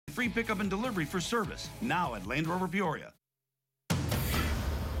free pickup and delivery for service. Now at Land Rover Peoria.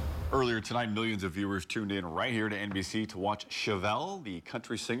 Earlier tonight, millions of viewers tuned in right here to NBC to watch Chevelle, the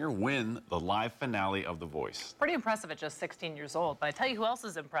country singer, win the live finale of The Voice. Pretty impressive at just 16 years old. But I tell you who else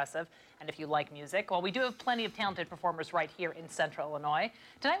is impressive, and if you like music, well, we do have plenty of talented performers right here in Central Illinois.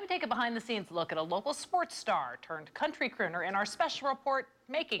 Tonight we take a behind-the-scenes look at a local sports star turned country crooner in our special report,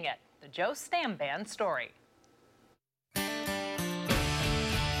 Making It, the Joe Stamm Band story.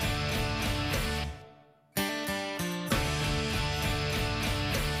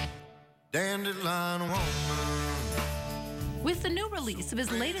 Dandelion woman. With the new release of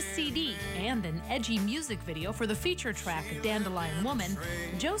his latest CD and an edgy music video for the feature track Dandelion Woman,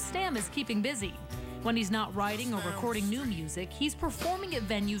 Joe Stamm is keeping busy. When he's not writing or recording new music, he's performing at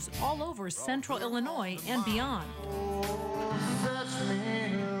venues all over Central Illinois and beyond.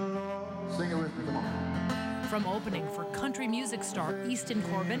 Sing it with me, come on. From opening for country music star Easton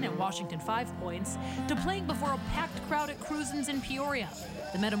Corbin at Washington 5 Points to playing before a packed crowd at Cruisin's in Peoria,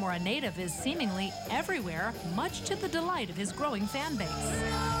 the Metamora native is seemingly everywhere, much to the delight of his growing fan base.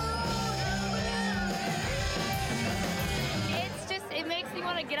 It makes me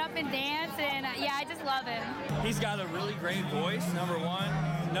want to get up and dance, and yeah, I just love him. He's got a really great voice, number one.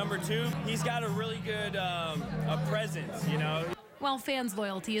 Number two, he's got a really good a presence, you know. While fans'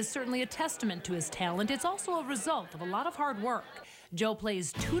 loyalty is certainly a testament to his talent, it's also a result of a lot of hard work. Joe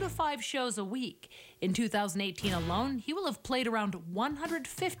plays 2 to 5 shows a week. In 2018 alone, he will have played around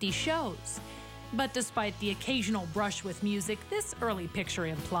 150 shows. But despite the occasional brush with music this early picture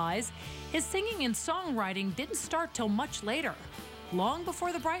implies, his singing and songwriting didn't start till much later. Long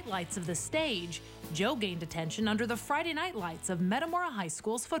before the bright lights of the stage, Joe gained attention under the Friday night lights of Metamora High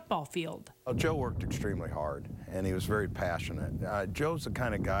School's football field. Well, Joe worked extremely hard, and he was very passionate. Joe's the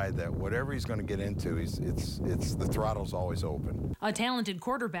kind of guy that whatever he's going to get into, the throttle's always open. A talented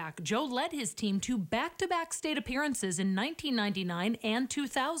quarterback, Joe led his team to back-to-back state appearances in 1999 and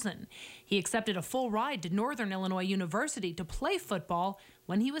 2000. He accepted a full ride to Northern Illinois University to play football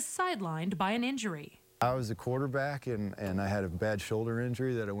when he was sidelined by an injury. I was a quarterback, and I had a bad shoulder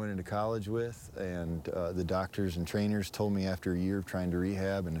injury that I went into college with, and the doctors and trainers told me after a year of trying to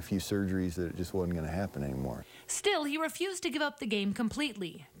rehab and a few surgeries that it just wasn't going to happen anymore. Still, he refused to give up the game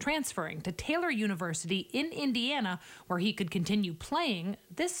completely, transferring to Taylor University in Indiana, where he could continue playing,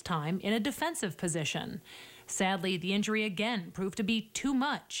 this time in a defensive position. Sadly, the injury again proved to be too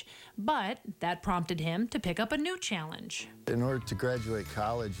much, but that prompted him to pick up a new challenge. In order to graduate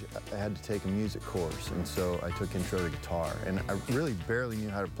college, I had to take a music course, and so I took intro to guitar. And I really barely knew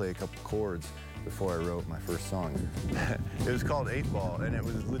how to play a couple chords before I wrote my first song. It was called 8 Ball, and it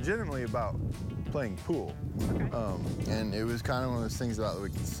was legitimately about playing pool. Okay. And it was kind of one of those things about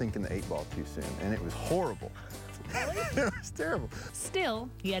like sinking the 8 ball too soon, and it was horrible. It was terrible. Still,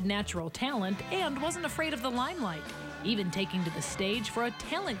 he had natural talent and wasn't afraid of the limelight, even taking to the stage for a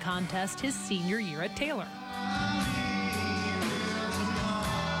talent contest his senior year at Taylor.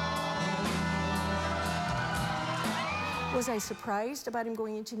 Was I surprised about him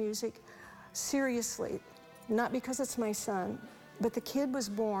going into music? Seriously, not because it's my son, but the kid was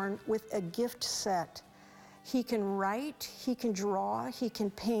born with a gift set. He can write, he can draw, he can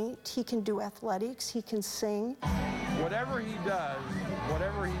paint, he can do athletics, he can sing. Whatever he does,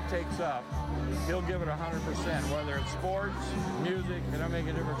 whatever he takes up, he'll give it 100%, whether it's sports, music, it don't make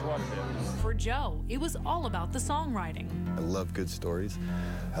a difference what it is. For Joe, it was all about the songwriting. I love good stories.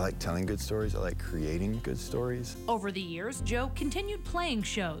 I like telling good stories. I like creating good stories. Over the years, Joe continued playing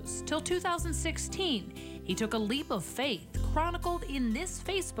shows till 2016. He took a leap of faith, chronicled in this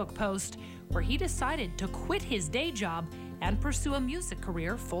Facebook post, where he decided to quit his day job and pursue a music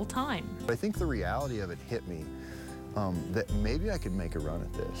career full-time. I think the reality of it hit me that maybe I could make a run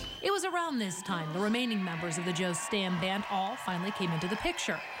at this. It was around this time the remaining members of the Joe Stamm Band all finally came into the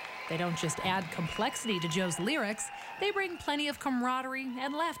picture. They don't just add complexity to Joe's lyrics, they bring plenty of camaraderie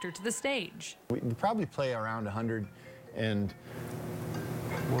and laughter to the stage. We probably play around 100 and...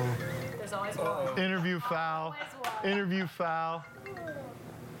 There's always one. Interview foul. Interview foul.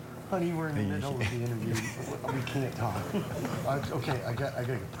 Honey, we're in the middle of the interview. We can't talk. Okay, I gotta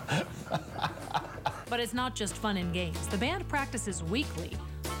go. But it's not just fun and games. The band practices weekly.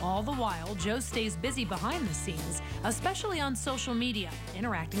 All the while, Joe stays busy behind the scenes, especially on social media,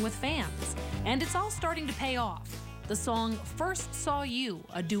 interacting with fans. And it's all starting to pay off. The song First Saw You,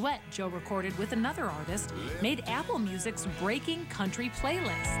 a duet Joe recorded with another artist, made Apple Music's Breaking Country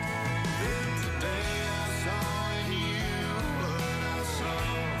playlist.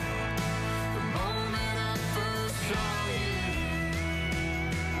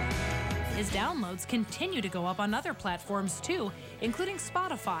 His downloads continue to go up on other platforms too, including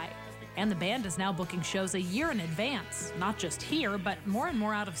Spotify. And the band is now booking shows a year in advance, not just here, but more and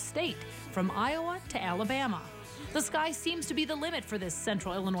more out of state, from Iowa to Alabama. The sky seems to be the limit for this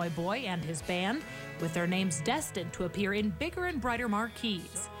Central Illinois boy and his band, with their names destined to appear in bigger and brighter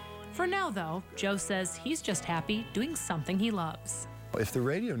marquees. For now, though, Joe says he's just happy doing something he loves. If the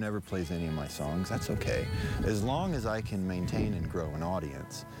radio never plays any of my songs, that's okay. As long as I can maintain and grow an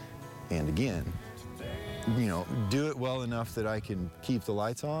audience, and again, you know, do it well enough that I can keep the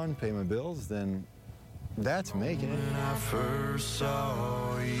lights on, pay my bills, then that's making it. When I first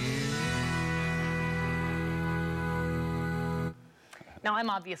saw you. Now,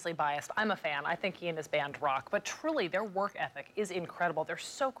 I'm obviously biased. I'm a fan. I think he and his band rock. But truly, their work ethic is incredible. They're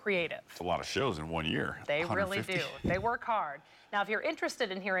so creative. It's a lot of shows in 1 year. They really do. They work hard. Now, if you're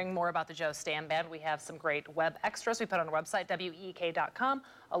interested in hearing more about the Joe Stamm Band, we have some great web extras we put on our website, week.com,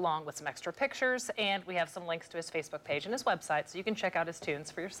 along with some extra pictures. And we have some links to his Facebook page and his website, so you can check out his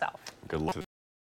tunes for yourself. Good luck.